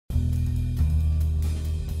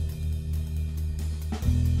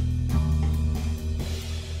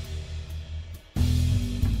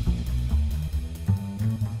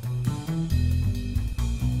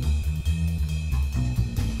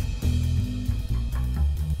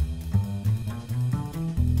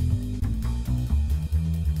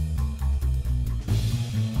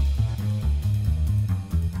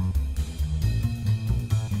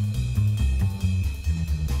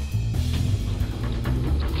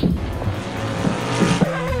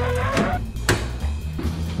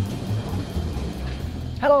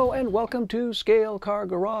and welcome to Scale Car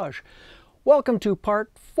Garage. Welcome to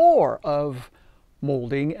part 4 of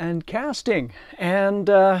molding and casting. And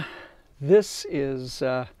this is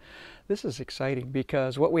exciting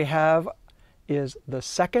because what we have is the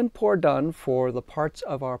second pour done for the parts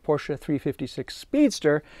of our Porsche 356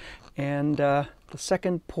 Speedster, and the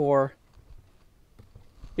second pour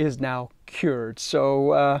is now cured.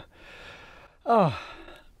 So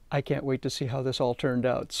I can't wait to see how this all turned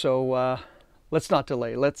out. So let's not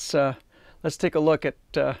delay. Let's take a look at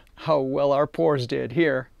how well our pours did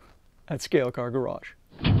here at Scale Car Garage.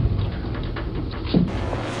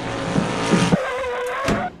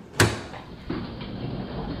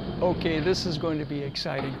 Okay, this is going to be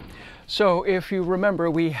exciting. So if you remember,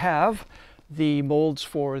 we have the molds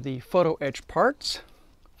for the photo etch parts,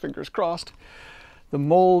 fingers crossed, the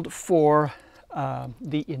mold for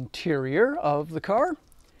the interior of the car.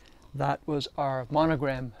 That was our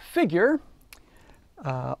monogram figure.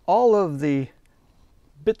 All of the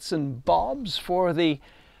bits and bobs for the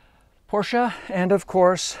Porsche, and of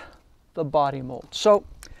course the body mold. So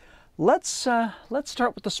let's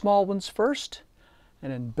start with the small ones first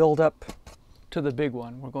and then build up to the big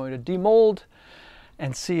one. We're going to demold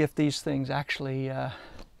and see if these things actually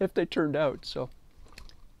if they turned out. So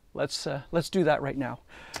let's do that right now.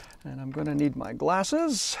 And I'm going to need my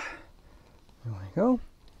glasses. There we go.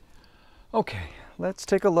 Okay, let's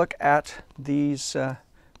take a look at these. Well,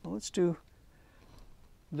 let's do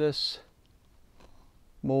this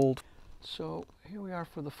mold. So here we are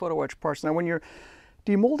for the photo etch parts. Now when you're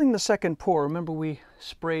demolding the second pour, remember we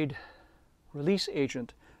sprayed release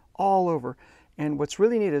agent all over. And what's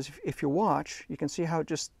really neat is if you watch, you can see how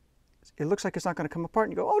it looks like it's not going to come apart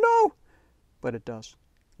and you go, oh no! But it does.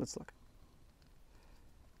 Let's look.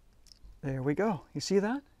 There we go. You see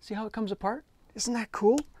that? See how it comes apart? Isn't that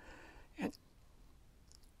cool? And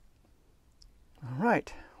all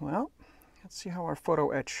right, well, let's see how our photo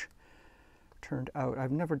etch turned out.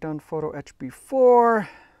 I've never done photo etch before.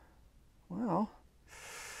 Well,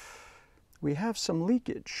 we have some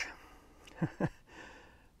leakage.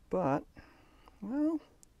 But, well,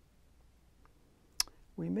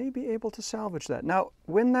 we may be able to salvage that. Now,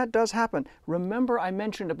 when that does happen, remember I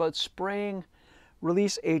mentioned about spraying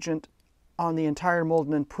release agent on the entire mold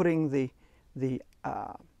and then putting the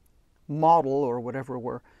model or whatever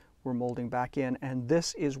we're molding back in, and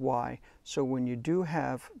this is why. So when you do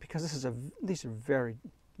have, because these are very,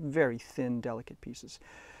 very thin, delicate pieces.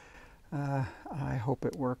 I hope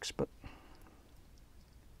it works, but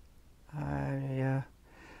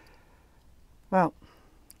well,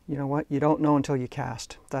 you know what? You don't know until you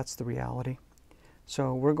cast. That's the reality.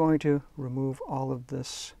 So we're going to remove all of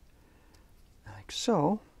this like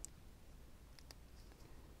so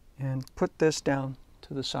and put this down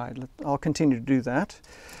to the side. I'll continue to do that.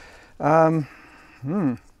 Well,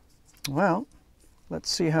 let's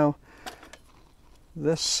see how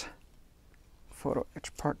this photo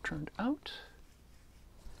etch part turned out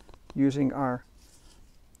using our,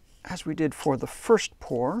 as we did for the first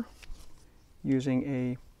pour, using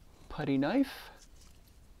a putty knife.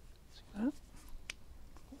 See that?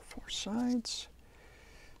 4 sides.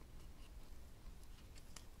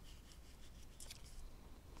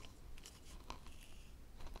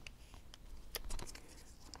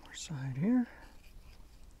 One more side here.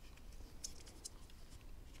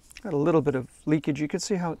 Got a little bit of leakage. You can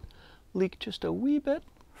see how it leaked just a wee bit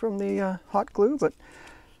from the hot glue, but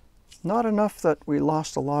not enough that we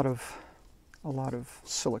lost a lot of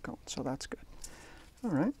silicone, so that's good. All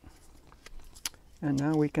right, and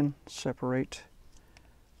now we can separate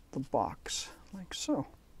the box like so.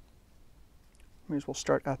 May as well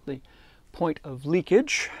start at the point of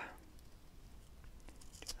leakage.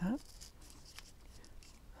 Do that.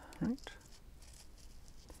 All right.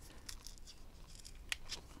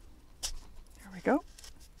 There we go.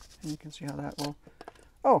 And you can see how that will,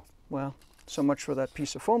 oh, well, so much for that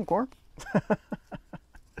piece of foam core. There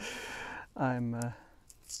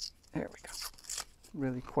we go.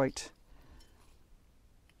 Really quite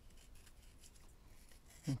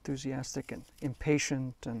enthusiastic and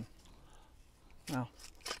impatient, and well,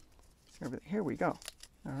 here we go.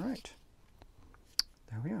 All right,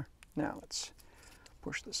 there we are. Now let's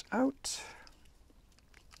push this out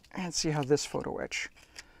and see how this photo etch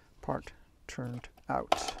part turned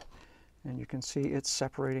out. And you can see it's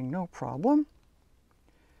separating no problem.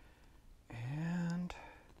 And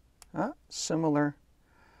similar,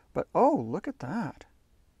 but oh, look at that.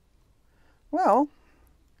 Well,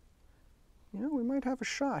 you know, we might have a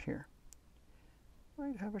shot here.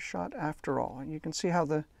 Might have a shot after all. And you can see how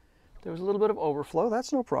there was a little bit of overflow.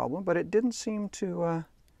 That's no problem, but it didn't seem to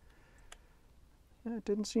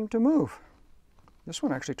move. This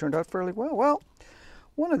one actually turned out fairly well. Well,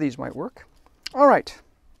 one of these might work. All right.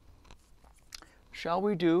 Shall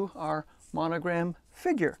we do our monogram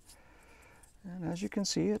figure? And as you can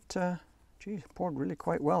see, it geez, poured really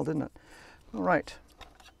quite well, didn't it? All right.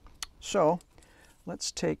 So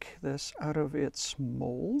let's take this out of its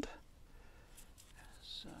mold.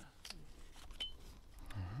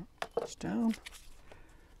 It's down.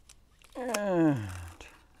 And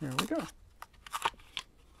there we go.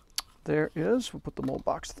 There is. We'll put the mold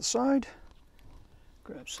box to the side.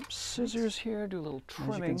 Grab some scissors here, do a little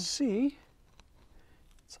trimming. As you can see,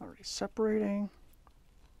 it's already separating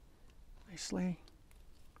nicely.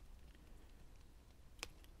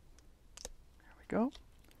 There we go.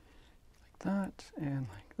 Like that and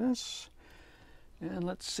like this. And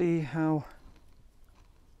let's see how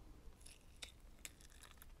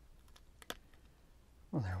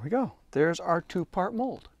well, there we go. There's our two-part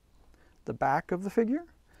mold. The back of the figure,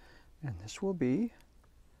 and this will be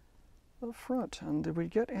the front. And did we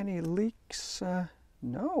get any leaks?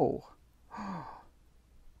 No.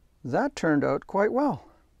 That turned out quite well.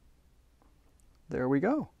 There we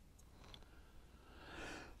go.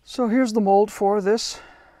 So here's the mold for this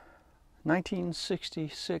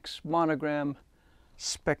 1966 monogram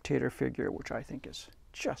Spectator figure, which I think is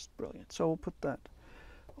just brilliant. So we'll put that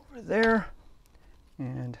over there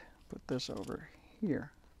and put this over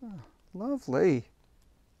here. Oh, lovely.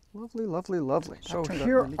 Lovely, lovely, lovely. So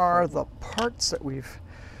here are the parts that we've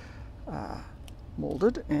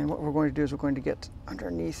molded, and what we're going to do is we're going to get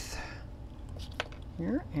underneath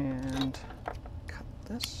here and cut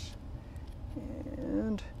this,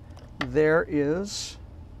 and there is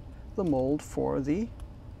the mold for the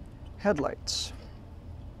headlights.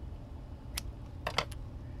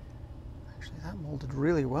 Actually, that molded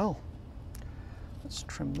really well. Let's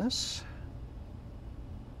trim this.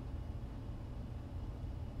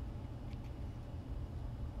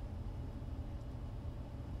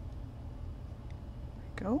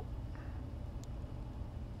 Go.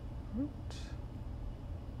 Right.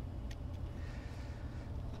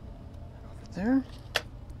 Over there.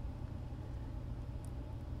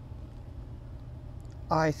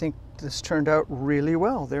 I think this turned out really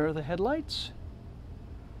well. There are the headlights.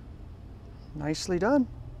 Nicely done.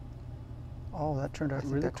 Oh, that turned out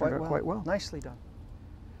really quite well. Nicely done.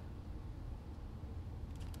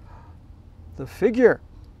 The figure.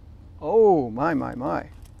 Oh, my, my, my.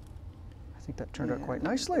 I think that turned out quite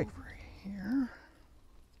nicely. Over here,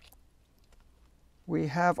 we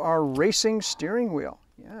have our racing steering wheel.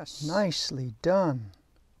 Yes. Nicely done.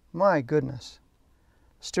 My goodness.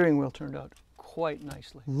 Steering wheel turned out quite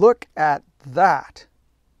nicely. Look at that.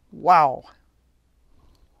 Wow.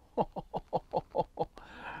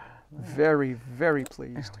 Very, very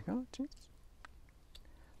pleased. There we go.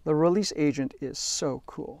 The release agent is so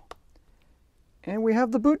cool. And we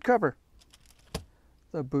have the boot cover.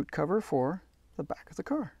 The boot cover for the back of the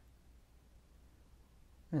car.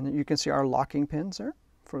 And you can see our locking pins there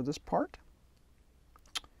for this part.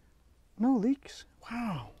 No leaks.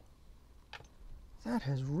 Wow. That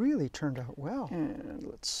has really turned out well. And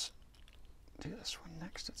let's do this one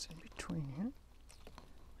next. It's in between here.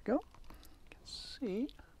 There we go. You can see.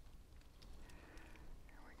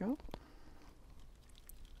 There we go.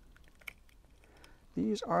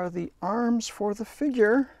 These are the arms for the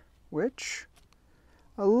figure, which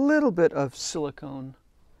a little bit of silicone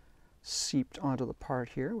seeped onto the part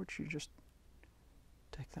here, which you just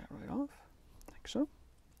take that right off, like so.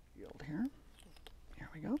 Yield here. Here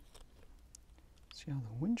we go. See how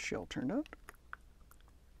the windshield turned out.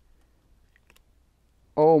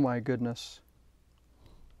 Oh my goodness.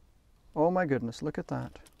 Oh my goodness, look at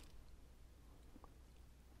that.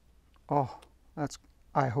 Oh,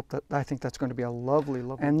 I think that's going to be a lovely,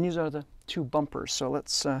 lovely. And these are the two bumpers, so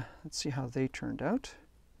let's see how they turned out.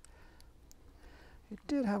 It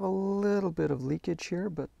did have a little bit of leakage here,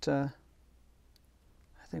 but I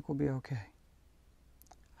think we'll be okay.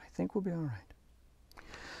 I think we'll be all right.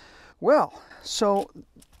 Well, so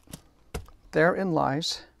therein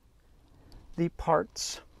lies the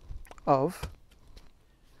parts for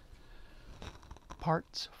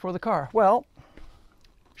the car. Well,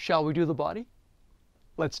 shall we do the body?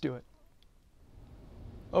 Let's do it.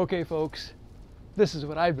 Okay, folks, this is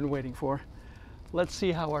what I've been waiting for. Let's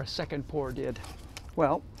see how our second pour did.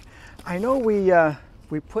 Well, I know we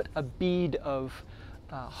put a bead of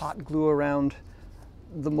hot glue around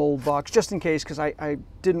the mold box just in case, because I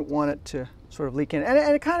didn't want it to sort of leak in, and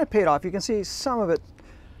it kind of paid off. You can see some of it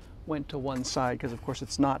went to one side because, of course,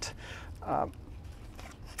 it's not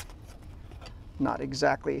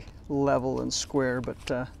exactly level and square.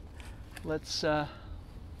 But let's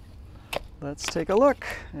let's take a look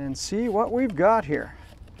and see what we've got here.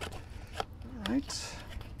 All right.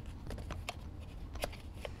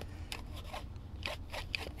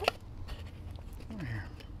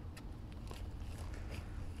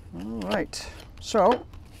 All right, so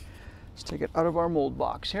let's take it out of our mold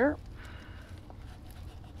box here.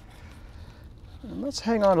 And let's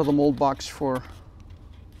hang on to the mold box for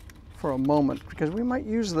a moment, because we might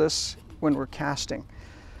use this when we're casting.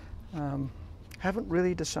 Haven't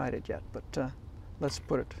really decided yet, but let's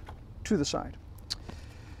put it to the side.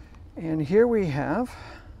 And here we have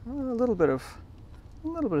a little bit of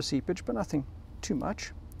seepage, but nothing too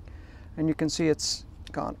much. And you can see it's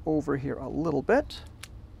gone over here a little bit.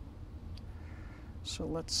 So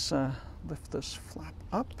let's lift this flap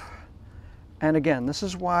up. And again, this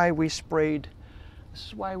is why we sprayed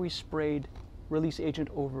release agent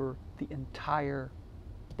over the entire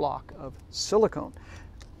block of silicone,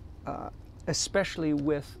 especially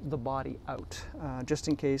with the body out, just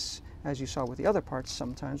in case, as you saw with the other parts,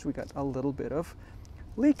 sometimes we got a little bit of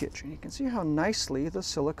leakage. And you can see how nicely the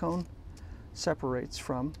silicone separates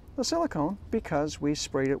from the silicone because we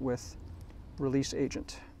sprayed it with release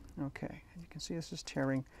agent. Okay, and you can see this is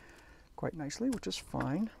tearing quite nicely, which is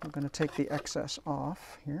fine. I'm going to take the excess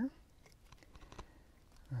off here.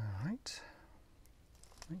 All right,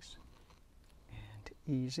 nice and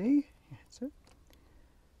easy. That's it.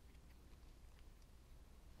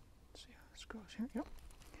 Let's see how this goes here. Yep.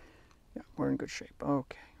 Yeah, we're in good shape.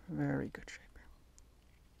 Okay, very good shape.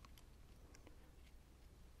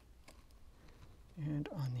 And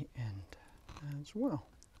on the end as well.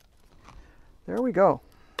 There we go.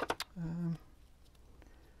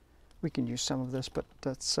 We can use some of this, but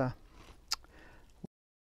let's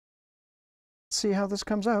see how this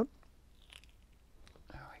comes out.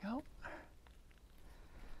 There we go.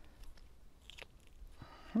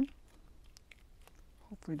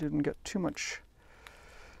 Hopefully didn't get too much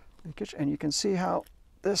leakage. And you can see how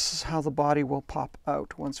this is how the body will pop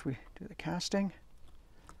out once we do the casting.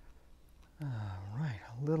 All right,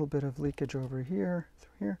 a little bit of leakage over here,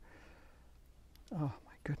 through here. Oh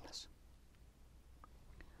my goodness.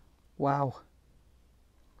 Wow.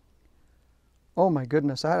 Oh my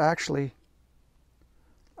goodness, that actually,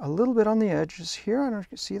 a little bit on the edges here. I don't know if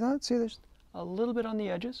you see that. See, there's a little bit on the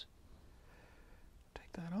edges.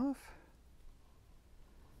 Take that off.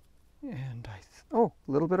 And oh,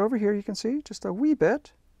 a little bit over here, you can see, just a wee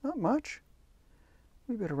bit, not much.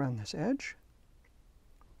 A wee bit around this edge.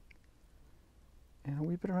 And a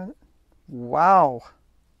wee bit around it. Wow.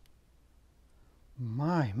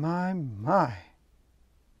 My, my, my.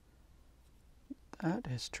 That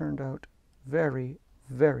has turned out very,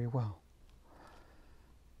 very well.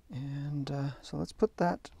 And so let's put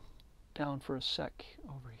that down for a sec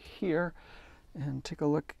over here and take a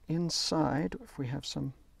look inside if we have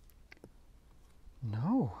some.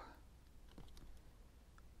 No.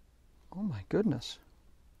 Oh my goodness.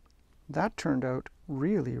 That turned out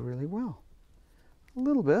really, really well. A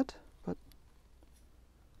little bit, but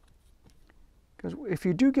because if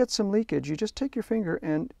you do get some leakage, you just take your finger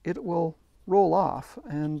and it will roll off,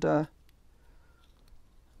 and a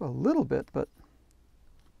little bit, but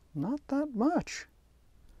not that much.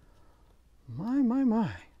 My, my,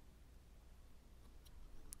 my.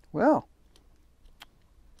 Well,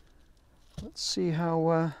 let's see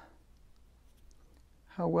how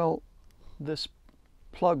well this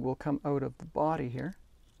plug will come out of the body here.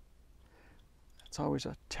 That's always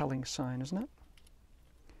a telling sign, isn't it?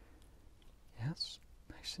 Yes,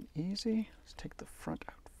 nice and easy. Let's take the front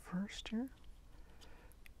out first here.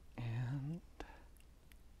 And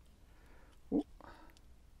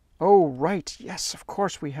oh, right, yes, of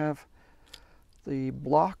course we have the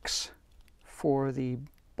blocks for the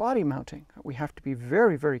body mounting that we have to be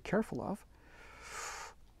very, very careful of.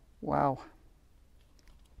 Wow.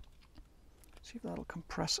 See if that'll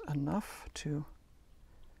compress enough to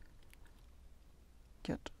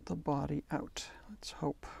get the body out. Let's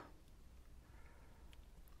hope.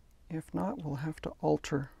 If not, we'll have to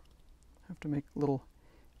have to make little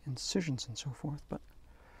incisions and so forth, but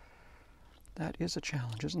that is a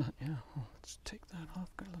challenge, isn't it? Yeah, well, let's take that off.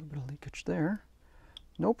 Got a little bit of leakage there.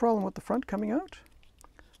 No problem with the front coming out.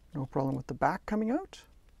 No problem with the back coming out.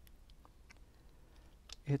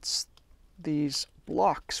 It's these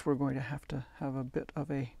blocks we're going to have a bit of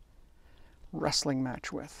a wrestling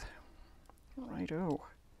match with. Righto.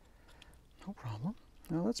 No problem.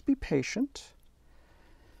 Now let's be patient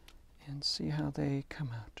and see how they come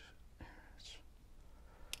out.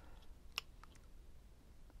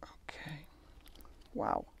 Okay.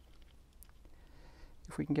 Wow.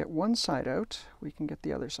 If we can get one side out, we can get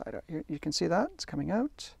the other side out. You can see that? It's coming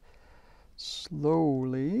out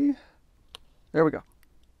slowly. There we go.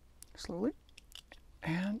 Slowly.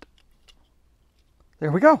 And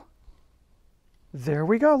there we go. There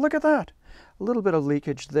we go. Look at that. A little bit of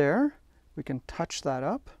leakage there. We can touch that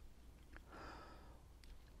up.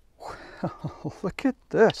 Wow, look at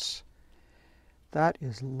this. That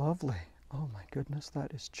is lovely. Oh my goodness,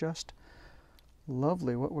 that is just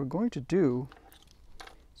lovely. What we're going to do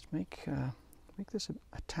is make this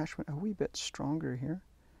attachment a wee bit stronger here.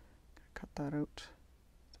 Cut that out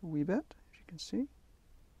a wee bit, as you can see. And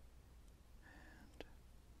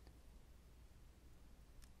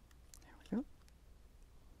there we go.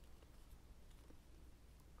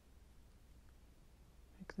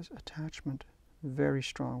 Make this attachment very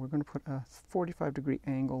strong. We're going to put a 45-degree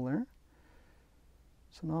angle there.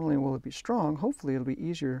 So not only will it be strong, hopefully it'll be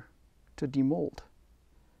easier to demold.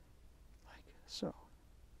 Like so.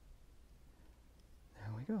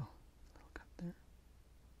 There we go. Little cut there.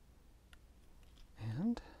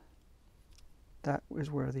 And that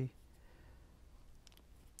is where the...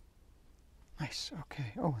 Nice.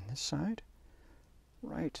 Okay. Oh, and this side.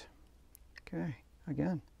 Right. Okay.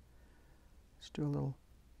 Again. Let's do a little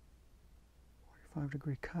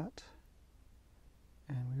 45-degree cut.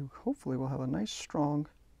 And we hopefully will have a nice strong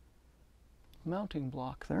mounting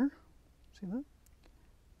block there. See that?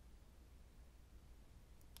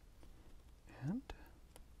 And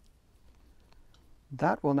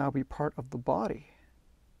that will now be part of the body.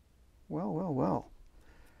 Well, well, well.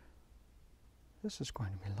 This is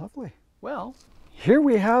going to be lovely. Well, here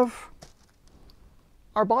we have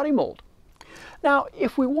our body mold. Now,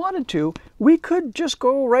 if we wanted to, we could just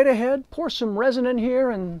go right ahead, pour some resin in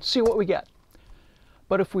here and see what we get.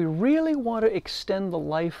 But if we really want to extend the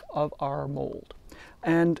life of our mold,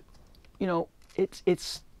 and you know,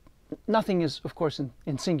 it's nothing is of course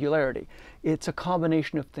in singularity. It's a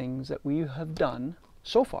combination of things that we have done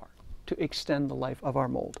so far to extend the life of our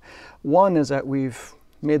mold. One is that we've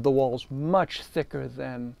made the walls much thicker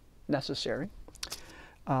than necessary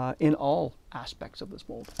in all aspects of this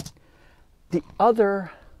mold. The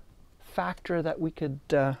other factor that we could,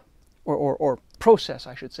 or process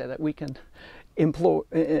I should say, that we can employ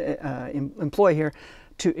here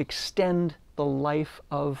to extend the life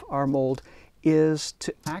of our mold is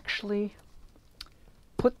to actually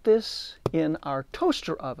put this in our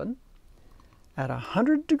toaster oven at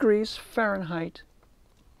 100 degrees Fahrenheit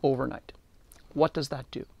overnight. What does that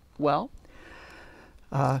do? Well,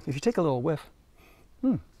 if you take a little whiff,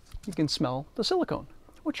 you can smell the silicone.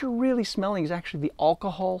 What you're really smelling is actually the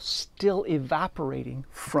alcohol still evaporating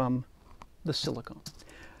from the silicone.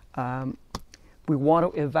 We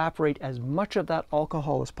want to evaporate as much of that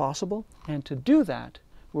alcohol as possible, and to do that,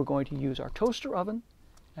 we're going to use our toaster oven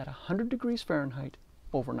at 100 degrees Fahrenheit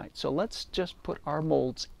overnight. So let's just put our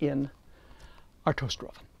molds in our toaster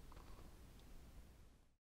oven.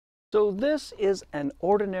 So this is an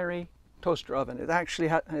ordinary toaster oven. It actually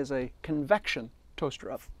has a convection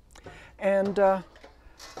toaster oven, and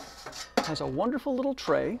has a wonderful little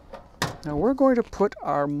tray. Now we're going to put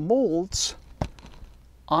our molds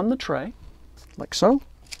on the tray, like so,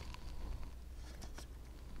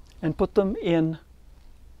 and put them in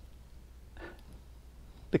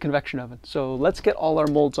the convection oven. So let's get all our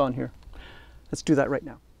molds on here. Let's do that right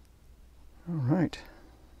now. All right.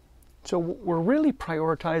 So we're really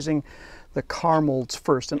prioritizing the car molds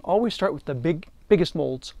first, and always start with the biggest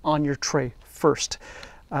molds on your tray first,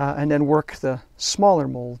 and then work the smaller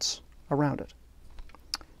molds around it.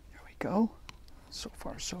 There we go. So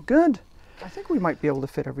far, so good. I think we might be able to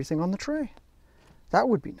fit everything on the tray. That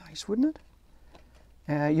would be nice, wouldn't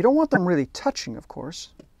it? You don't want them really touching, of course,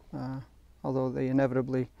 although they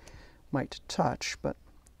inevitably might touch, but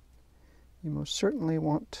you most certainly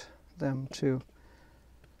want them to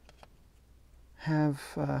have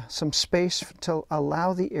some space to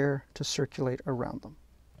allow the air to circulate around them.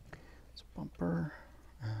 It's a bumper.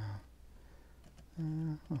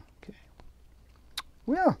 Okay.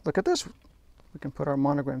 Well, look at this. We can put our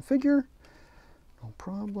monogram figure. No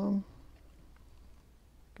problem.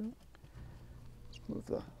 Good. Let's move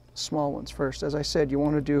the small ones first. As I said, you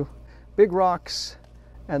want to do big rocks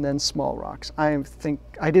and then small rocks. I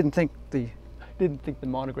didn't think the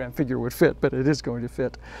monogram figure would fit, but it is going to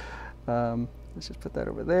fit. Let's just put that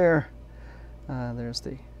over there. There's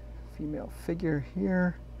the female figure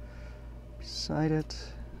here beside it.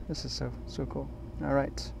 This is so cool. All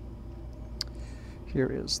right. Here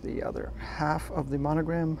is the other half of the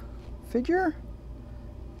monogram figure.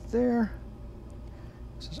 There.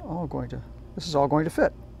 This is all going to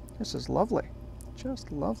fit. This is lovely.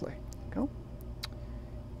 Just lovely. Go.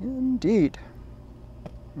 Indeed.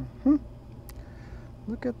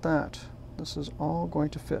 Look at that. This is all going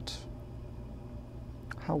to fit.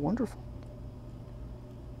 How wonderful.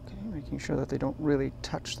 making sure that they don't really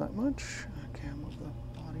touch that much. Okay, I'll move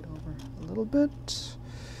the body over a little bit.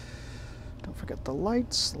 Don't forget the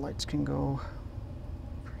lights. The lights can go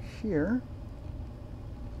over here.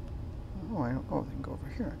 Oh, they can go over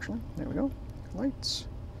here actually. There we go. Lights.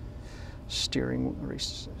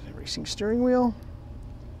 Racing steering wheel.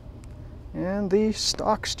 And the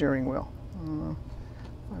stock steering wheel. If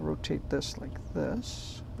I rotate this like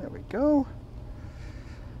this, there we go.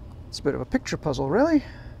 It's a bit of a picture puzzle, really.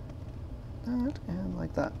 That and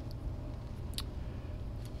like that.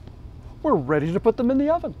 We're ready to put them in the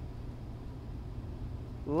oven.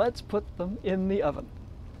 Let's put them in the oven.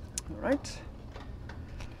 All right.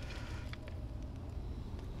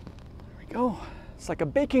 There we go. It's like a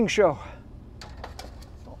baking show.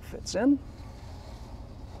 It all fits in.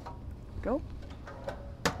 Go.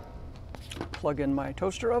 Plug in my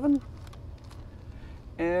toaster oven.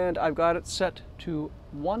 And I've got it set to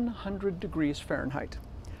 100 degrees Fahrenheit.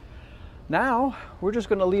 Now, we're just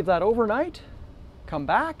going to leave that overnight, come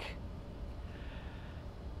back,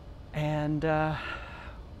 and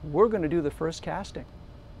we're going to do the first casting.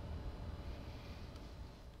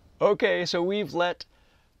 Okay, so we've let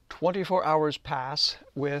 24 hours pass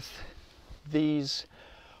with these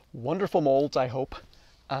wonderful molds, I hope,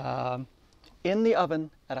 in the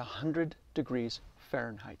oven at 100 degrees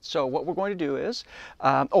Fahrenheit. So what we're going to do is,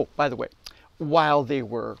 oh, by the way, while they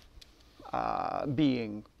were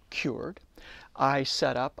being cured, I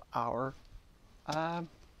set up our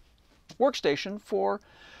workstation for,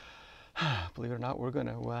 believe it or not, we're going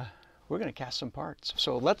to cast some parts.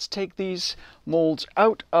 So let's take these molds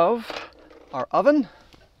out of our oven.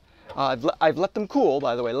 I've let them cool,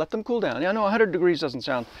 by the way, let them cool down. Yeah, I know 100 degrees doesn't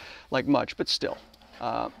sound like much, but still.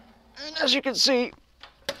 And as you can see,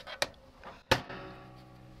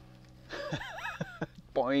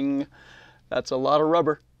 boing, that's a lot of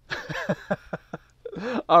rubber.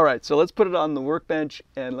 All right, so let's put it on the workbench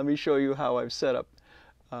and let me show you how I've set up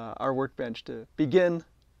our workbench to begin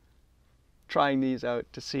trying these out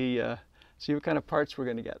to see what kind of parts we're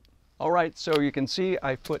going to get. All right, so you can see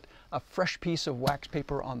I put a fresh piece of wax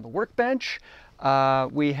paper on the workbench.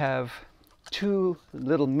 We have two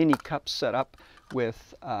little mini cups set up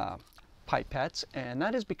with pipettes, and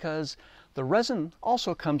that is because the resin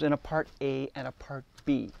also comes in a part A and a part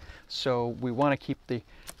B. So we want to keep the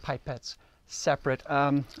pipettes separate.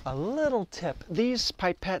 A little tip, these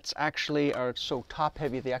pipettes actually are so top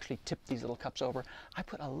heavy they actually tip these little cups over. I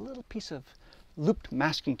put a little piece of looped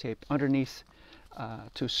masking tape underneath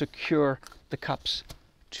to secure the cups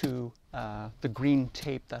to the green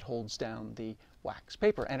tape that holds down the wax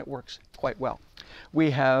paper, and it works quite well.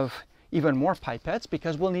 We have even more pipettes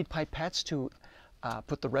because we'll need pipettes to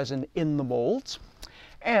put the resin in the molds.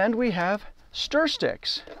 And we have stir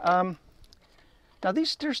sticks. Now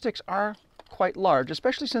these stir sticks are quite large,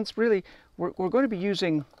 especially since really we're going to be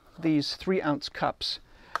using these 3-ounce cups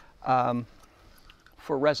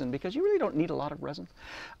for resin, because you really don't need a lot of resin.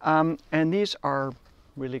 And these are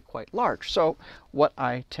really quite large. So what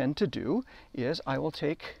I tend to do is I will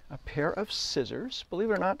take a pair of scissors,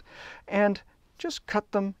 believe it or not, and just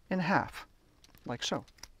cut them in half, like so.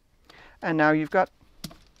 And now you've got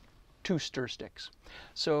 2 stir sticks.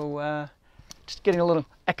 So just getting a little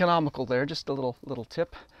economical there, just a little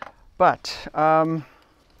tip. But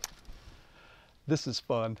this is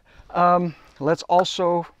fun. Let's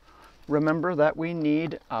also remember that we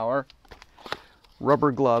need our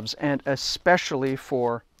rubber gloves, and especially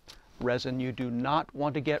for resin. You do not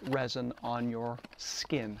want to get resin on your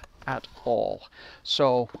skin at all.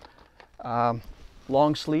 So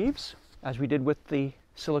long sleeves, as we did with the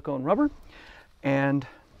silicone rubber, and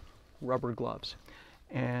rubber gloves.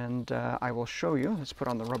 And I will show you, let's put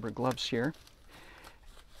on the rubber gloves here.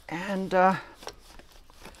 And I'll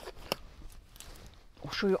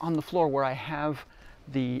show you on the floor where I have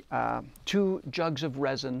the 2 jugs of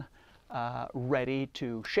resin ready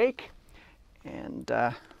to shake. And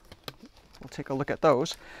we'll take a look at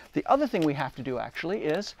those. The other thing we have to do actually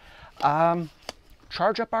is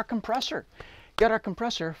charge up our compressor. Get our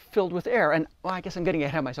compressor filled with air. And well, I guess I'm getting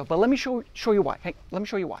ahead of myself, but let me show you why. Hey, let me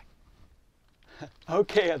show you why.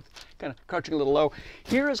 Okay, I'm kind of crouching a little low.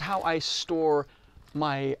 Here is how I store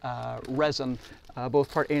my resin,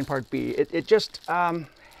 both part A and part B. It just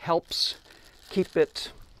helps keep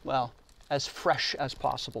it, well, as fresh as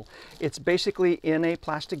possible. It's basically in a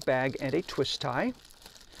plastic bag and a twist tie.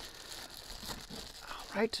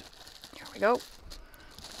 All right, here we go,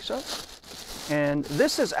 like so. And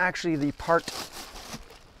this is actually the part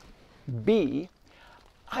B.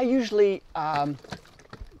 I usually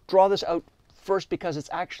draw this out first because it's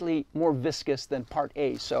actually more viscous than part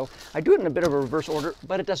A. So I do it in a bit of a reverse order,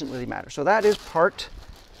 but it doesn't really matter. So that is part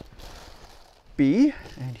B,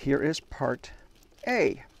 and here is part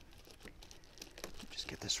A. Just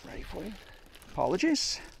get this ready for you.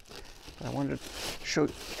 Apologies. I wanted to show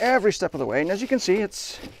every step of the way, and as you can see,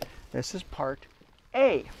 this is part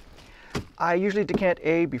A. I usually decant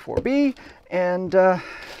A before B, and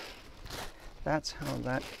that's how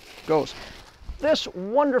that goes. This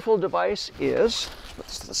wonderful device is, put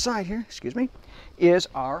this to the side here, excuse me, is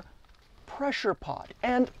our pressure pot.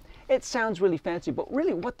 And it sounds really fancy, but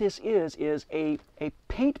really what this is a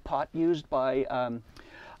paint pot used by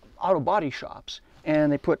auto body shops. And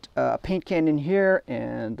they put a paint can in here,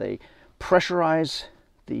 and they pressurize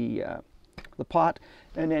the pot,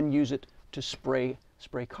 and then use it to spray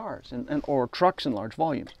cars or trucks in large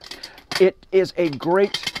volumes. It is a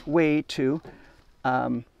great way to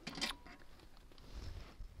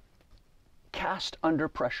cast under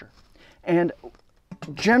pressure. And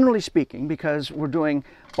generally speaking, because we're doing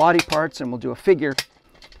body parts and we'll do a figure,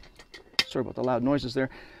 sorry about the loud noises there,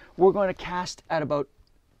 we're going to cast at about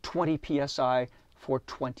 20 psi for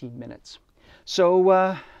 20 minutes.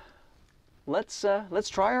 So let's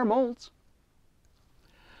try our molds.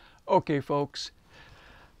 Okay, folks,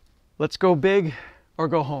 let's go big or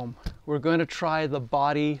go home. We're going to try the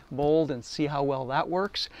body mold and see how well that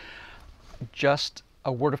works. Just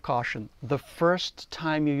a word of caution, the first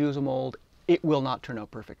time you use a mold, it will not turn out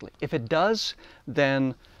perfectly. If it does,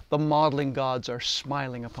 then the modeling gods are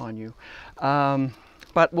smiling upon you.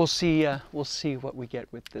 But we'll see what we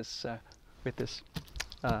get with this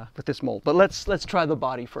mold. But let's try the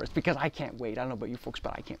body first, because I can't wait. I don't know about you folks,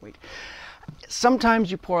 but I can't wait. Sometimes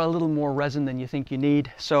you pour a little more resin than you think you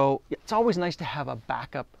need, so it's always nice to have a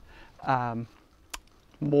backup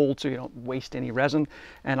mold so you don't waste any resin.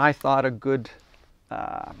 And I thought a good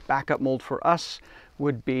backup mold for us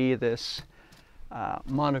would be this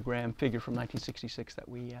monogram figure from 1966 that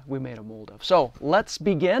we made a mold of. So let's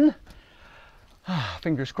begin.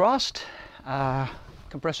 Fingers crossed.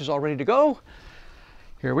 Compressor's all ready to go.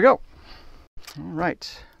 Here we go. All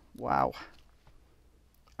right. Wow.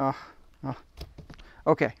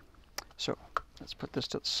 Okay. So let's put this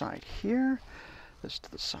to the side here. This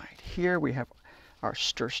to the side here. We have our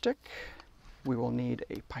stir stick. We will need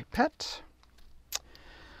a pipette.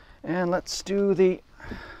 And let's do the,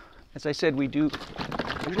 as I said, we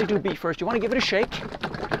usually do B first. You want to give it a shake.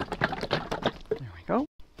 There we go.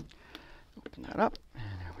 Open that up,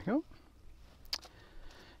 and there we go.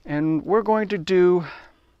 And we're going to do,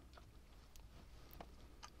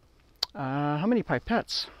 how many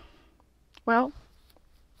pipettes? Well,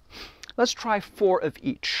 let's try 4 of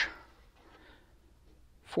each.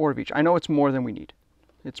 4 of each. I know it's more than we need.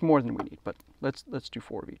 It's more than we need, but let's do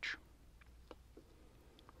 4 of each.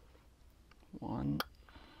 1.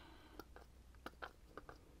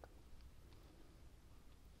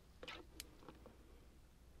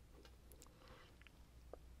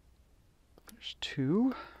 There's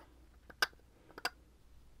 2.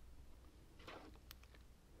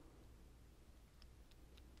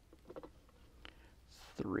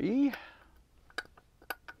 3.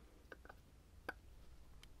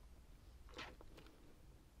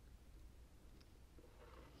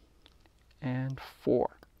 And 4.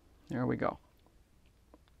 There we go.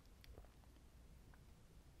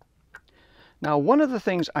 Now, one of the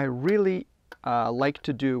things I really like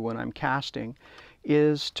to do when I'm casting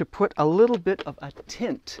is to put a little bit of a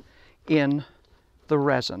tint in the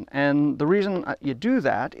resin. And the reason you do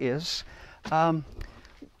that is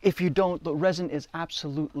if you don't, the resin is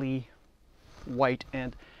absolutely white,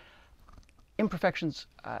 and imperfections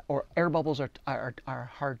or air bubbles are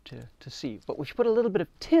hard to see. But if you put a little bit of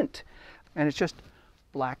tint, and it's just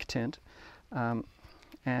black tint,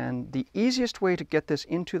 and the easiest way to get this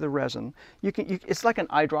into the resin, it's like an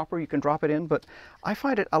eyedropper, you can drop it in, but I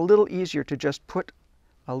find it a little easier to just put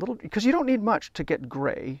a little, because you don't need much to get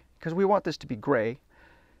gray, because we want this to be gray.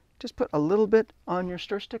 Just put a little bit on your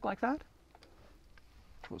stir stick like that.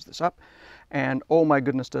 Close this up, and oh my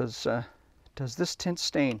goodness, does this tint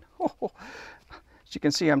stain. Oh. As you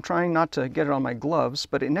can see, I'm trying not to get it on my gloves,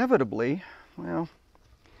 but inevitably, well,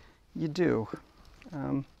 you do.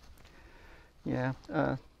 Yeah,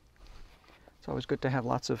 it's always good to have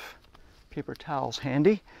lots of paper towels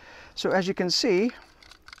handy. So as you can see,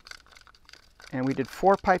 and we did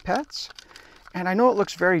 4 pipettes, and I know it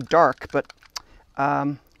looks very dark, but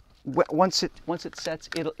once it sets,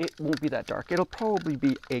 it won't be that dark. It'll probably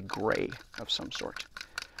be a gray of some sort.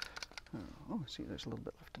 Oh, see, there's a little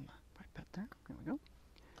bit left in the pipette there. There we go.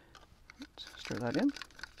 Let's stir that in.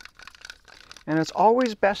 And it's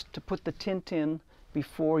always best to put the tint in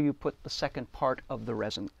before you put the second part of the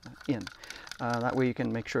resin in. That way you can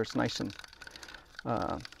make sure it's nice and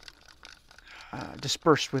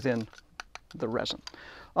dispersed within the resin.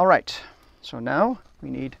 All right, so now we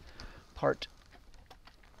need part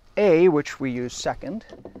A, which we use second,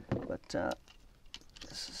 but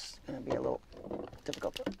this is going to be a little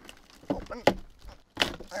difficult to open.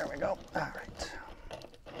 There we go. All right.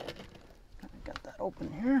 Got that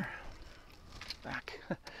open here. Back.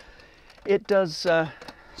 It does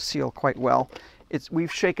seal quite well.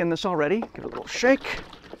 We've shaken this already. Give it a little shake.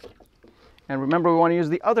 And remember, we want to use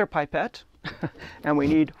the other pipette, and we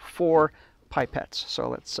need 4 pipettes. So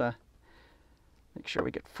let's make sure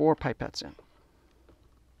we get 4 pipettes in.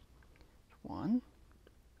 1.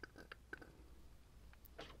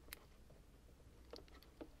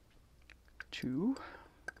 2.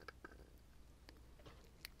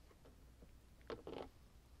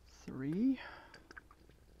 3.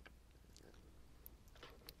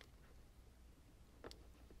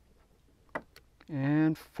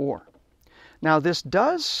 And 4. Now this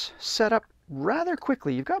does set up rather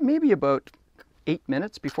quickly. You've got maybe about 8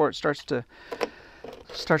 minutes before it starts to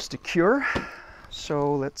cure.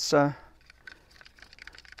 So let's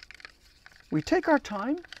we take our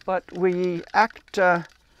time, but we act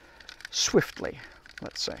swiftly,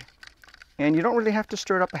 let's say. And you don't really have to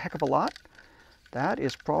stir it up a heck of a lot. That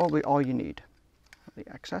is probably all you need. The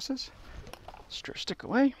excesses. Stir stick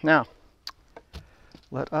away. Now,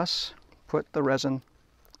 let us put the resin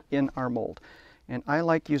in our mold. And I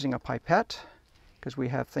like using a pipette because we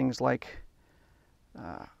have things like,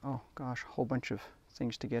 oh gosh, a whole bunch of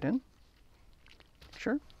things to get in.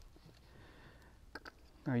 Sure.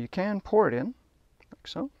 Now you can pour it in, like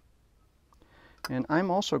so. And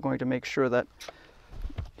I'm also going to make sure that,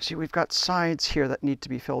 see, we've got sides here that need to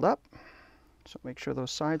be filled up. So make sure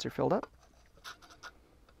those sides are filled up.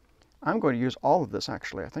 I'm going to use all of this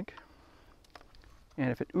actually, I think.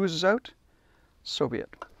 And if it oozes out, so be it.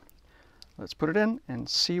 Let's put it in and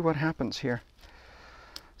see what happens here.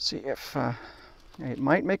 See if it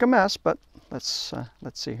might make a mess, but let's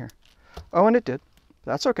see here. Oh, and it did.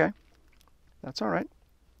 That's okay. That's all right.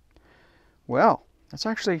 Well, that's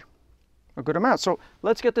actually a good amount. So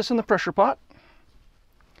let's get this in the pressure pot.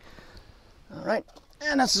 All right,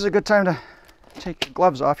 and this is a good time to take your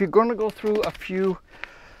gloves off. You're going to go through a few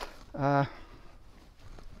pairs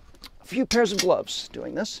of gloves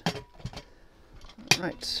doing this. All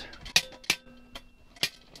right.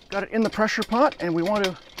 Got it in the pressure pot, and we want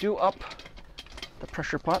to do up the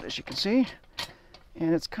pressure pot, as you can see.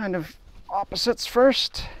 And it's kind of opposites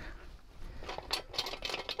first.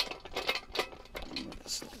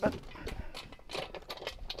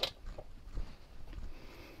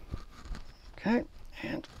 Okay,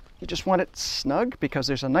 and you just want it snug because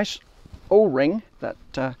there's a nice O-ring that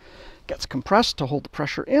gets compressed to hold the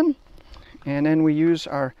pressure in. And then we use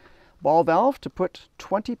our ball valve to put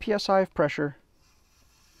 20 psi of pressure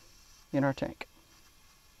in our tank.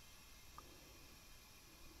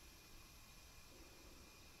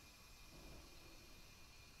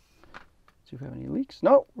 See if we have any leaks.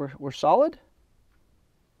 No, we're solid.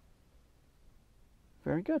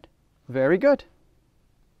 Very good. Very good.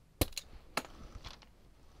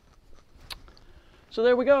 So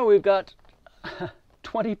there we go. We've got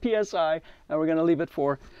 20 psi, and we're going to leave it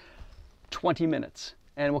for 20 minutes.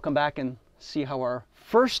 And we'll come back and see how our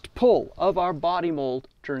first pull of our body mold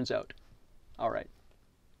turns out. All right.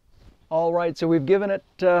 All right, so we've given it,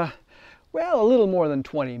 well, a little more than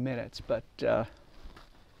 20 minutes, but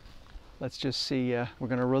let's just see. We're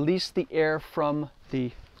going to release the air from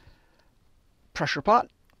the pressure pot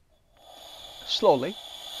slowly.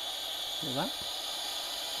 Hear that?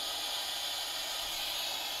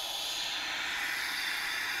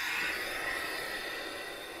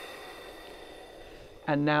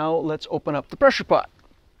 And now let's open up the pressure pot.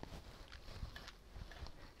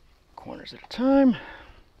 Corners at a time.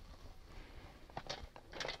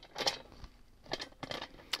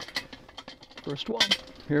 First one.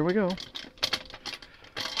 Here we go. All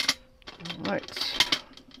right.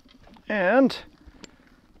 And,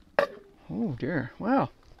 oh dear, wow.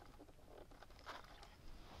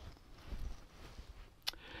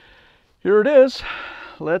 Here it is.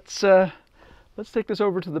 Let's take this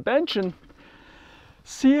over to the bench and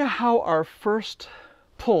see how our first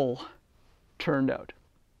pull turned out.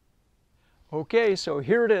 Okay, so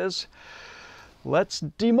here it is. Let's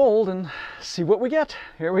demold and see what we get.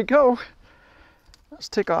 Here we go. Let's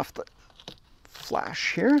take off the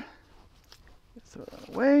flash here. Throw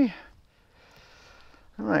that away.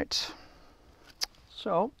 All right.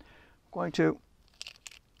 So, I'm going to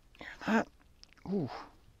hear that. Ooh.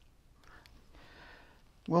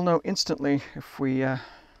 We'll know instantly if we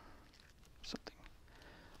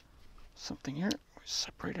something here.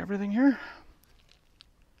 Separate everything here.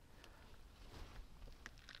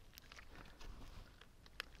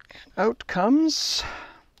 out comes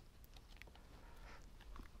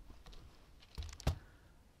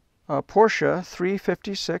a Porsche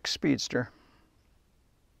 356 Speedster.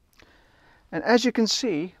 And as you can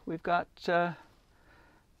see, we've got a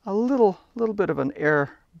little bit of an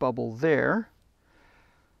air bubble there.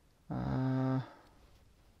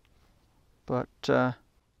 But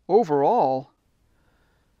overall,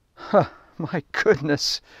 my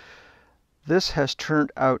goodness, this has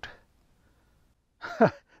turned out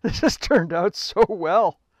this has turned out so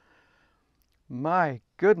well. My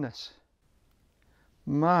goodness.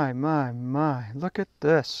 My, look at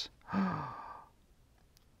this.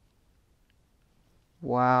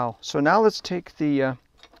 Wow. So now let's take the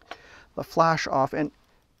flash off and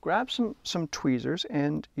grab some tweezers,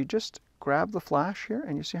 and you just grab the flash here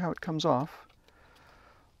and you see how it comes off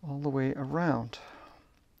all the way around.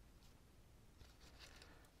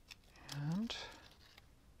 And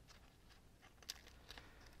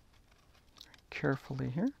carefully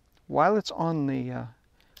here. While it's on the,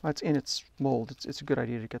 while it's in its mold, it's a good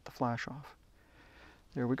idea to get the flash off.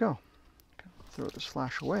 There we go. Throw this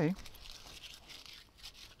flash away.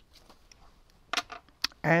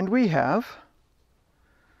 And we have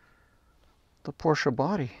the Porsche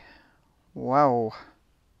body. Wow.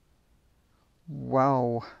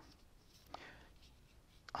 Wow.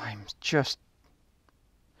 I'm just...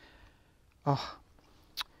 Oh.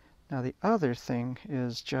 Now the other thing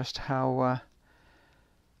is just how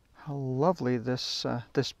lovely this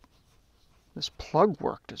this plug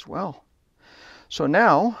worked as well. So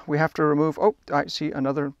now we have to remove, oh, I see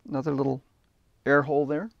another little air hole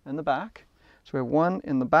there in the back. So we have one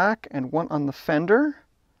in the back and one on the fender.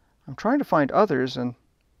 I'm trying to find others, and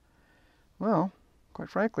well,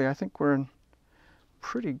 quite frankly, I think we're in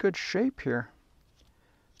pretty good shape here.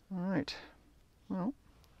 All right. Well,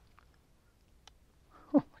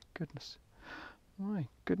 oh my goodness. My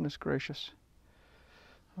goodness gracious.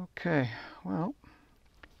 Okay, well,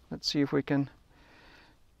 let's see if we can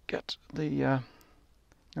get the,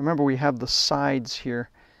 remember we have the sides here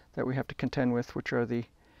that we have to contend with, which are the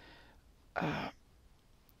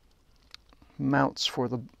mounts for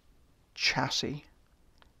the chassis.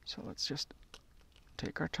 So let's just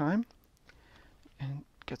take our time and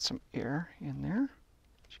get some air in there,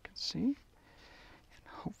 as you can see. And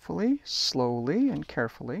hopefully, slowly and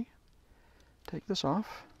carefully, take this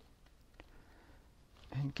off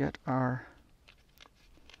and get our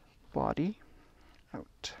body out.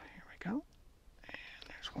 Here we go. And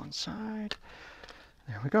there's one side.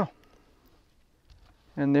 There we go.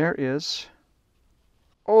 And there is,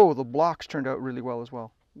 oh, the blocks turned out really well as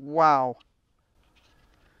well. Wow.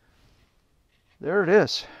 There it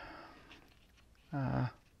is.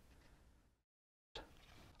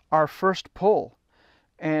 Our first pull.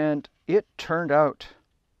 And it turned out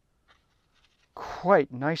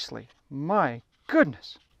quite nicely. My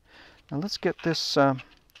goodness. Now let's get this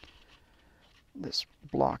this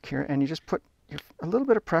block here, and you just put a little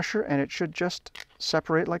bit of pressure and it should just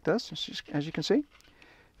separate like this, as you can see.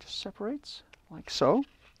 Just separates like so.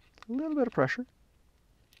 A little bit of pressure.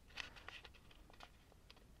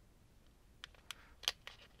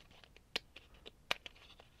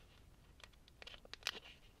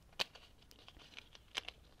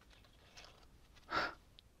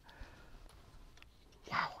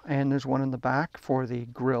 Wow. And there's one in the back for the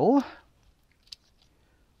grill.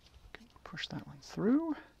 Push that one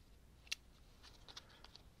through.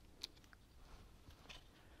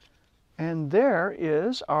 And there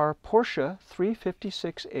is our Porsche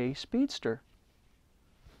 356A Speedster.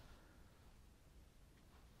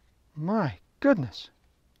 My goodness.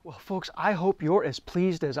 Well, folks, I hope you're as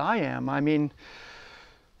pleased as I am. I mean,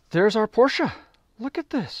 there's our Porsche. Look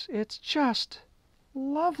at this. It's just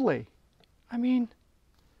lovely. I mean,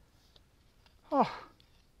 oh.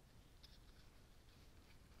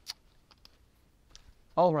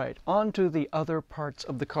 All right, on to the other parts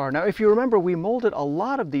of the car. Now, if you remember, we molded a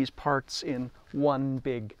lot of these parts in one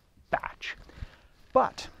big batch.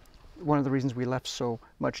 But one of the reasons we left so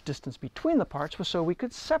much distance between the parts was so we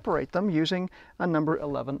could separate them using a number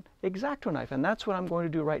 11 X-Acto knife. And that's what I'm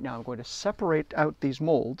going to do right now. I'm going to separate out these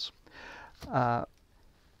molds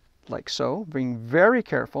like so, being very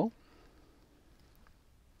careful.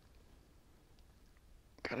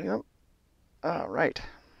 Cutting them. All right.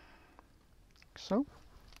 So.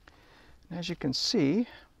 As you can see,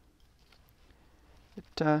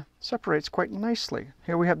 it separates quite nicely.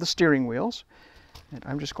 Here we have the steering wheels, and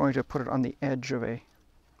I'm just going to put it on the edge of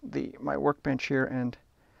my workbench here and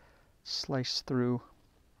slice through.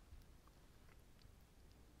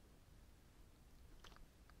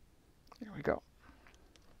 There we go.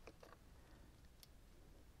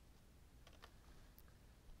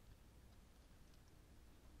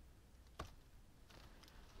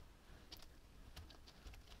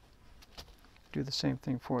 do the same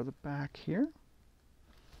thing for the back here.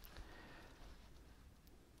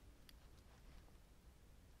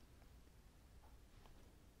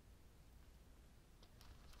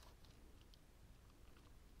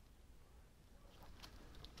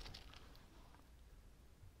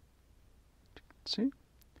 See?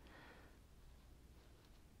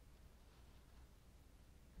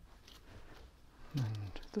 And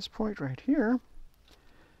at this point right here,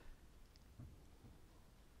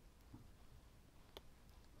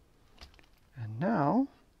 and now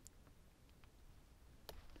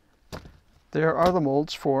there are the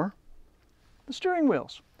molds for the steering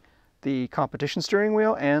wheels, the competition steering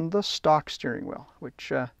wheel and the stock steering wheel,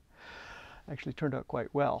 which actually turned out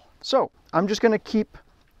quite well. So I'm just going to keep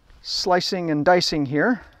slicing and dicing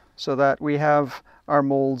here so that we have our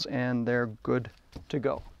molds and they're good to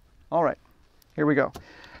go. All right, here we go.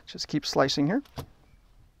 Just keep slicing here.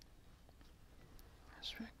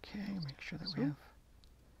 Okay, make sure that we have.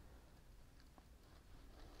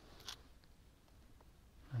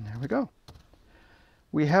 And there we go.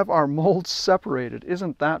 We have our molds separated.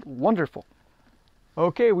 Isn't that wonderful?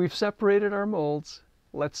 Okay, we've separated our molds.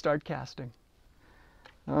 Let's start casting.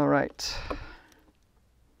 All right.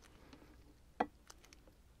 I'm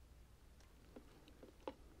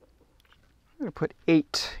going to put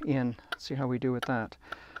 8 in. Let's see how we do with that.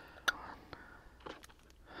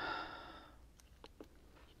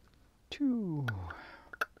 2. Which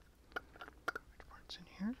part's in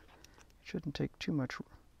here? It shouldn't take too much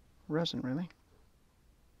resin, really.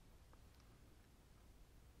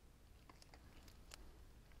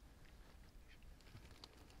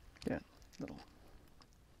 Yeah, little.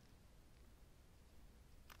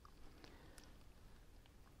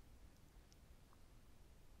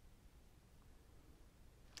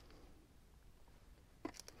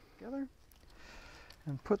 Together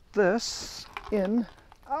and put this in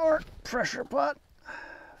our pressure pot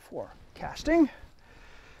for casting.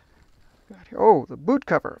 Got here. Oh, the boot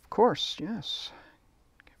cover, of course, yes.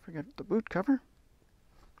 Can't forget the boot cover.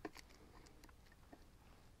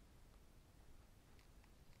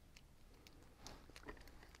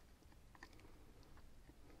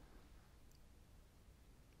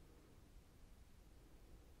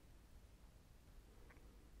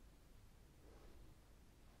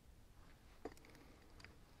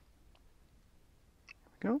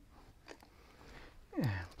 Go. And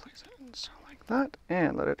place it in so like that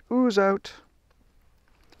and let it ooze out.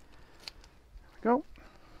 There we go.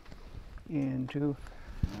 Into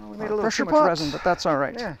well, we made a little too much resin, but that's all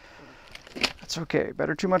right. Yeah. That's okay.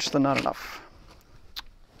 Better too much than not enough.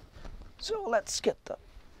 So let's get the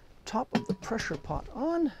top of the pressure pot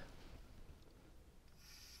on.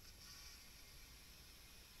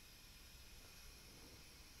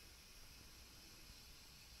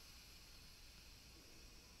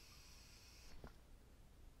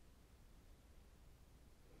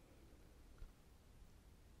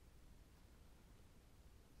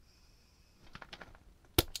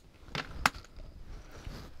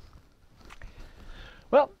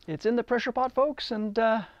 Well, it's in the pressure pot, folks, and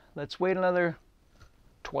let's wait another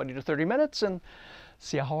 20 to 30 minutes and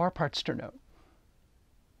see how our parts turn out.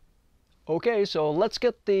 Okay, so let's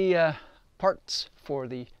get the parts for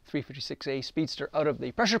the 356A Speedster out of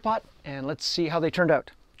the pressure pot and let's see how they turned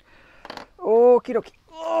out. Okie dokie.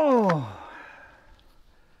 Oh!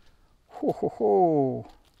 Ho ho ho!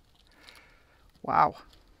 Wow.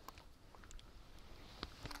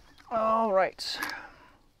 All right.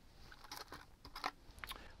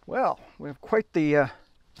 Well, we have quite the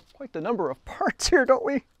number of parts here, don't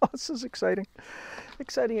we? Oh, this is exciting.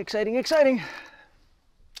 Exciting, exciting, exciting.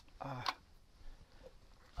 All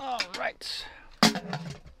right.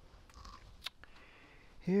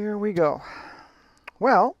 Here we go.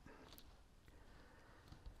 Well,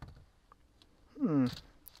 let's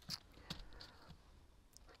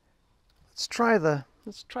try the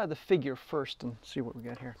figure first and see what we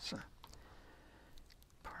got here. It's a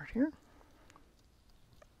part here.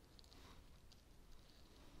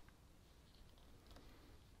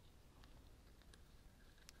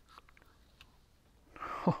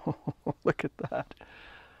 Oh, look at that.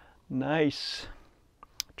 Nice.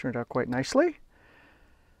 Turned out quite nicely.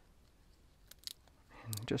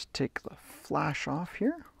 And just take the flash off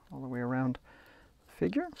here, all the way around the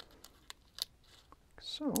figure.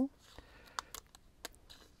 So.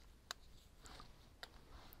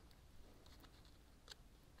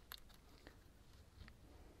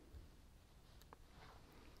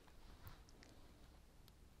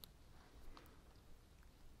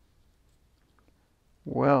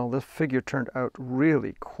 Well, this figure turned out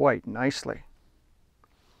really quite nicely.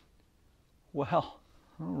 Well,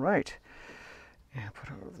 all right. And put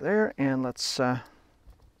it over there, and let's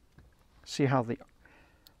see how the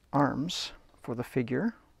arms for the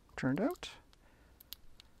figure turned out.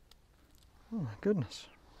 Oh my goodness,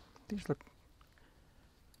 these look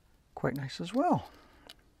quite nice as well.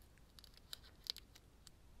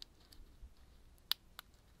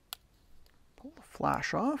 Pull the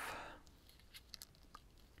flash off,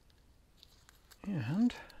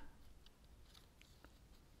 and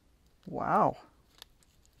wow.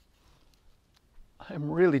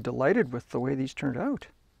 I'm really delighted with the way these turned out.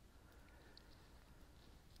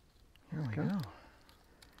 Here we go.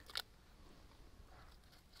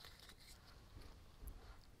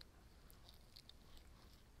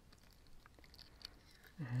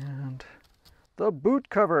 And the boot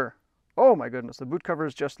cover. Oh my goodness, the boot cover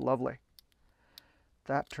is just lovely.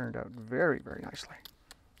 That turned out very, very nicely.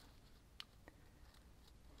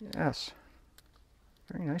 Yes,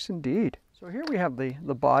 very nice indeed. So here we have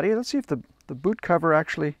the body. Let's see if the boot cover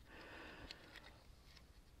actually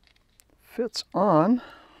fits on.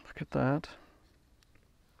 Look at that.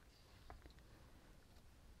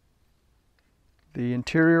 The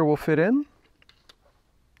interior will fit in.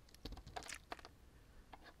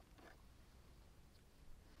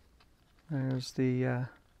 There's the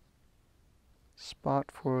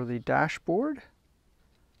spot for the dashboard.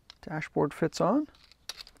 Dashboard fits on.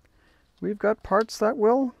 We've got parts that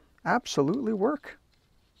will absolutely work.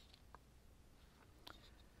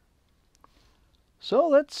 So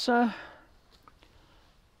let's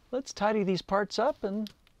tidy these parts up and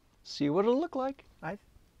see what it'll look like.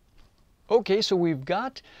 Okay, so we've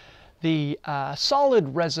got the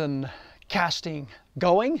solid resin casting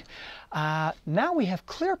going. Now we have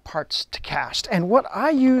clear parts to cast, and what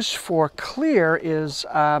I use for clear is,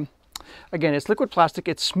 again, it's liquid plastic.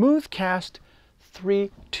 It's Smooth Cast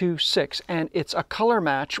 326, and it's a color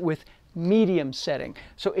match with medium setting,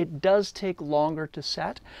 so it does take longer to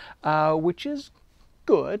set, which is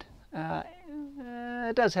good.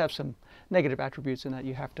 It does have some negative attributes in that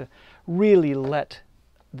you have to really let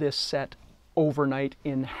this set overnight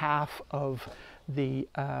in half of the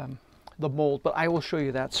mold, but I will show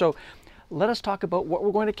you that. So let us talk about what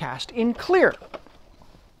we're going to cast in clear.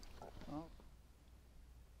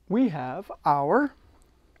 We have our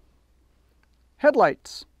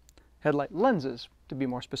headlights, headlight lenses to be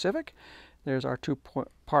more specific. There's our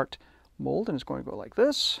two-part mold, and it's going to go like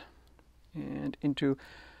this and into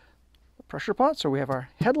the pressure pot. So we have our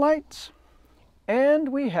headlights, and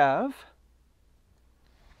we have,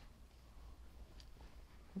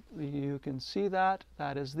 you can see that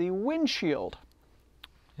is the windshield,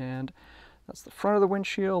 and that's the front of the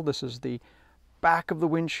windshield. This is the back of the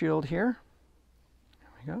windshield here. There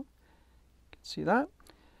we go. You can see that,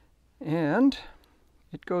 and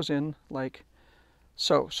it goes in like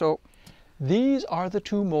so. So these are the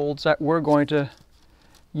two molds that we're going to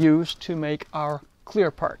use to make our clear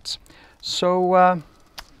parts. So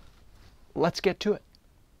let's get to it.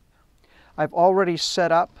 I've already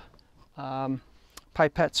set up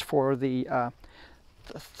pipettes for the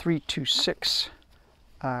 326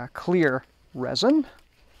 clear resin,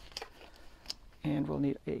 and we'll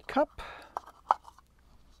need a cup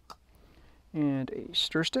and a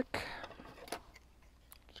stir stick.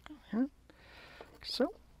 Let's go here.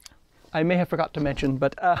 So I may have forgot to mention,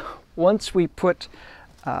 but once we put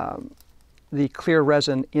the clear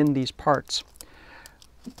resin in these parts,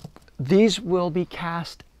 these will be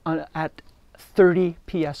cast at 30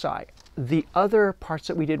 psi. The other parts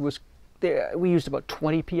that we did was, we used about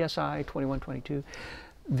 20 psi, 21, 22.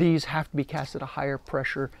 These have to be cast at a higher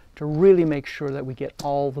pressure to really make sure that we get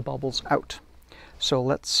all the bubbles out. So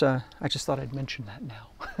let's, I just thought I'd mention that now.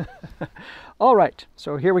 All right,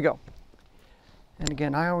 so here we go. And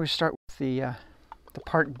again, I always start with the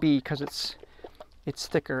part B because it's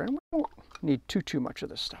thicker, and we don't need too much of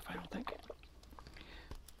this stuff, I don't think.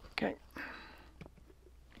 Okay.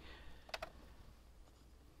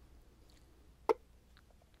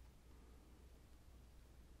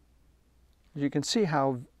 You can see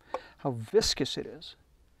how viscous it is.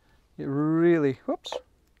 It really, whoops,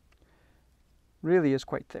 really is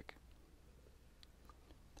quite thick.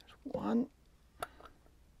 There's one.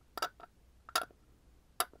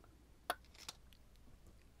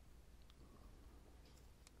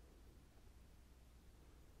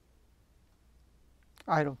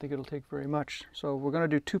 I don't think it'll take very much. So we're going to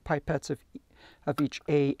do 2 pipettes of each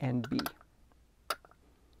A and B.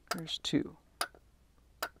 There's 2.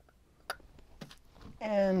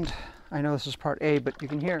 And I know this is part A, but you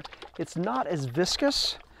can hear it's not as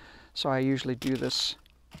viscous, so I usually do this.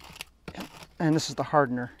 And this is the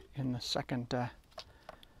hardener in the second.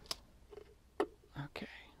 Okay,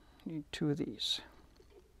 need 2 of these.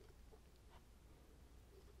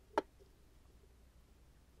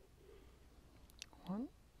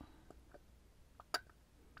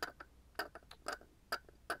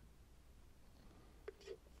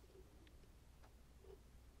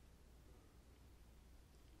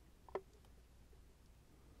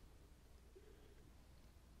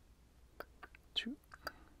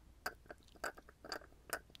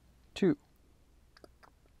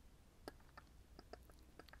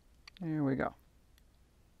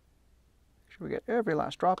 sure we get every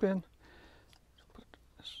last drop in. Put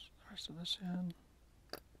the rest of this in.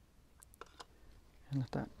 And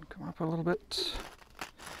let that come up a little bit.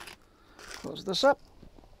 Close this up.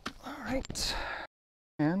 All right.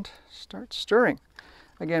 And start stirring.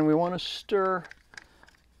 Again, we want to stir,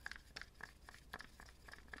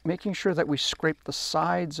 making sure that we scrape the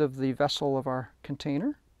sides of the vessel of our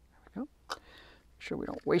container. There we go. Make sure we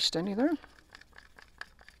don't waste any there.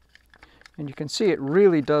 And you can see it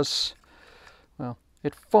really does, well,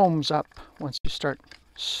 it foams up once you start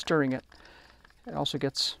stirring it. It also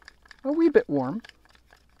gets a wee bit warm.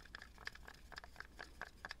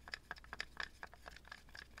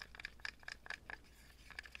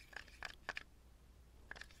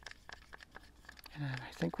 And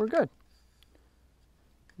I think we're good.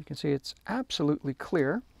 You can see it's absolutely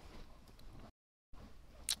clear.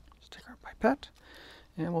 Let's take our pipette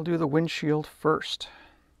and we'll do the windshield first.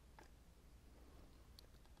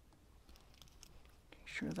 Make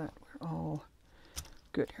sure that we're all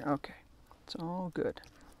good here. Okay, it's all good.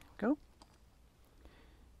 There we go.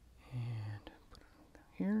 And put it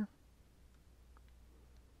here.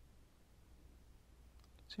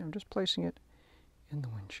 See, I'm just placing it in the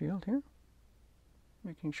windshield here,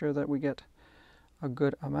 making sure that we get a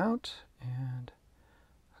good amount and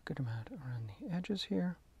a good amount around the edges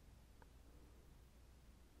here.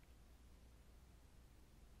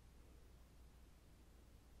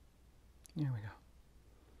 There we go.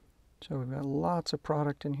 So we've got lots of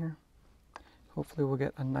product in here. Hopefully we'll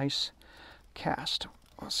get a nice cast.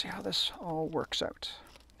 We'll see how this all works out.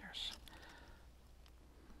 There's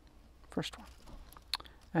first one.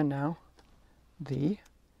 And now the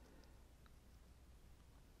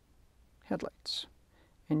headlights.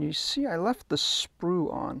 And you see I left the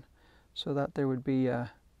sprue on so that there would be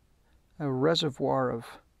a reservoir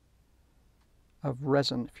of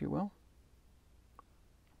resin, if you will.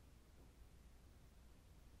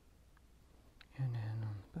 And then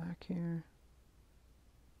on the back here.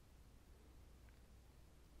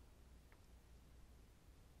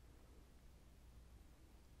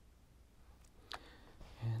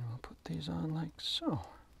 And we'll put these on like so.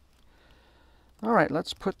 All right,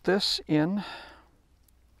 let's put this in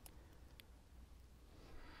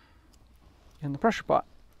the pressure pot.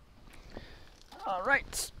 All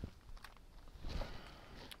right.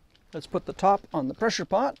 Let's put the top on the pressure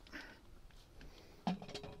pot.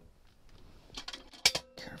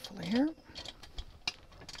 Carefully here.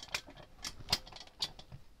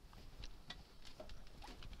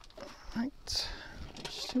 All right.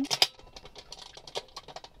 These two.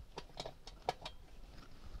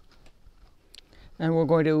 And we're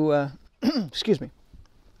going to, excuse me,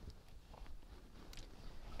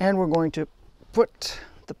 and we're going to put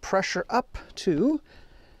the pressure up to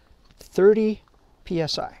 30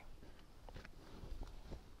 psi.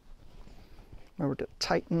 Remember to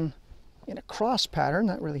tighten in a cross pattern,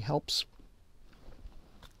 that really helps.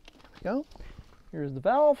 There we go. Here's the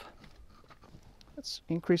valve. Let's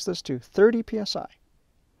increase this to 30 psi.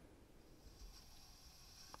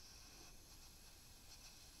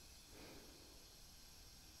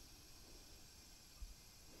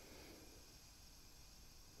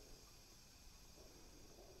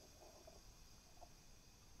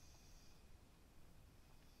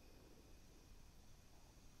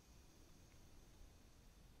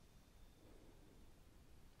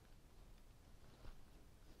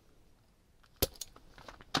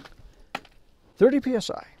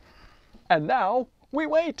 psi. And now we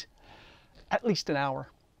wait at least an hour.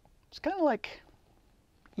 It's kind of like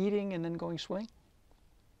eating and then going swimming.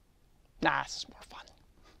 Nah, this is more fun.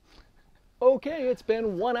 Okay, it's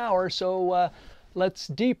been 1 hour, so let's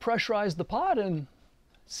depressurize the pot and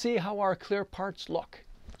see how our clear parts look.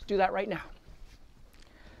 Let's do that right now.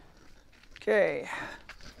 Okay,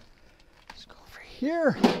 let's go over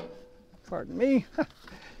here. Pardon me.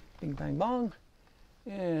 Bing, bang, bong.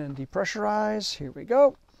 And depressurize. Here we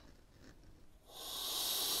go.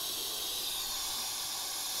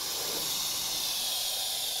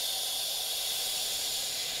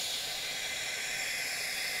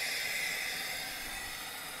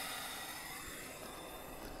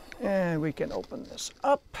 And we can open this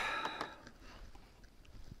up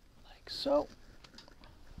like so.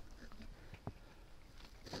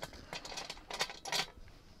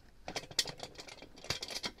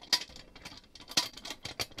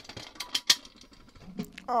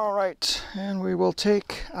 All right, and we will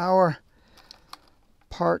take our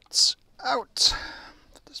parts out.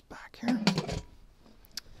 Put this back here.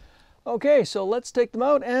 Okay, so let's take them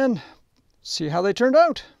out and see how they turned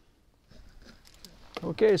out.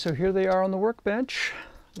 Okay, so here they are on the workbench.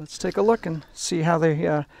 Let's take a look and see how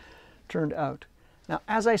they turned out. Now,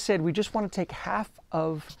 as I said, we just want to take half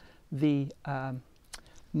of the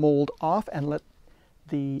mold off and let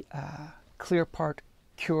the clear part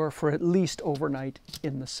cure for at least overnight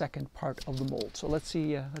in the second part of the mold. So let's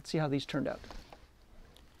see how these turned out.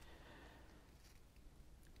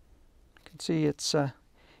 You can see it's you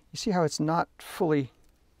see how it's not fully,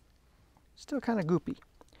 still kind of goopy,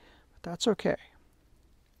 but that's okay.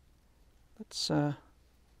 Let's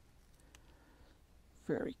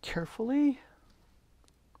very carefully.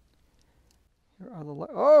 Here are the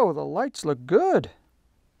oh, the lights look good.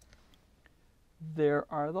 There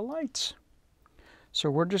are the lights. So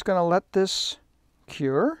we're just going to let this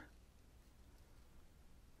cure.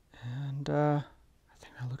 And I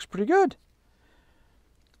think that looks pretty good.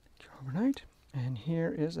 Cure overnight. And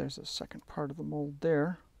here is, there's the second part of the mold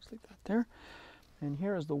there. Let's leave that there. And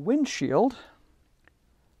here is the windshield.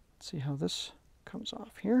 Let's see how this comes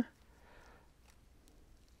off here.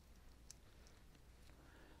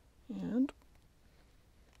 And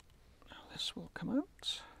now this will come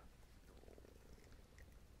out.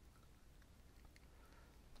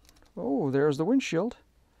 Oh, there's the windshield.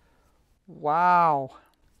 Wow.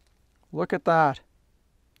 Look at that.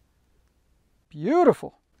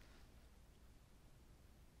 Beautiful.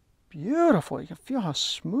 Beautiful. You can feel how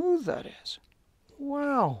smooth that is.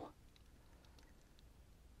 Wow.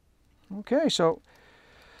 Okay, so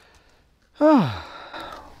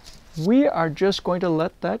we are just going to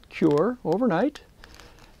let that cure overnight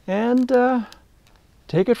and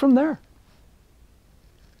take it from there.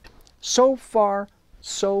 So far,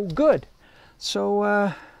 so good.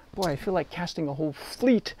 So, boy, I feel like casting a whole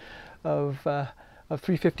fleet of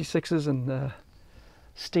 356s and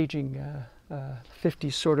staging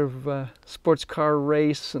 50s sort of sports car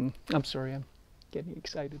race. And I'm sorry, I'm getting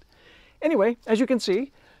excited. Anyway, as you can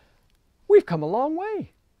see, we've come a long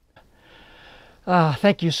way.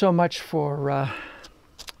 Thank you so much for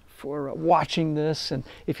watching this, and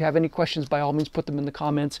if you have any questions, by all means put them in the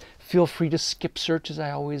comments. Feel free to skip search, as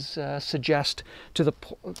I always suggest, to the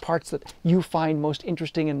parts that you find most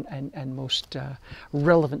interesting and most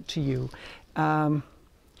relevant to you.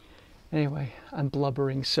 Anyway, I'm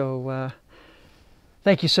blubbering, so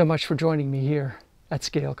thank you so much for joining me here at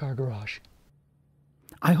Scale Car Garage.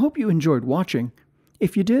 I hope you enjoyed watching.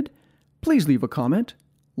 If you did, please leave a comment,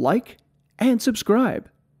 like, and subscribe.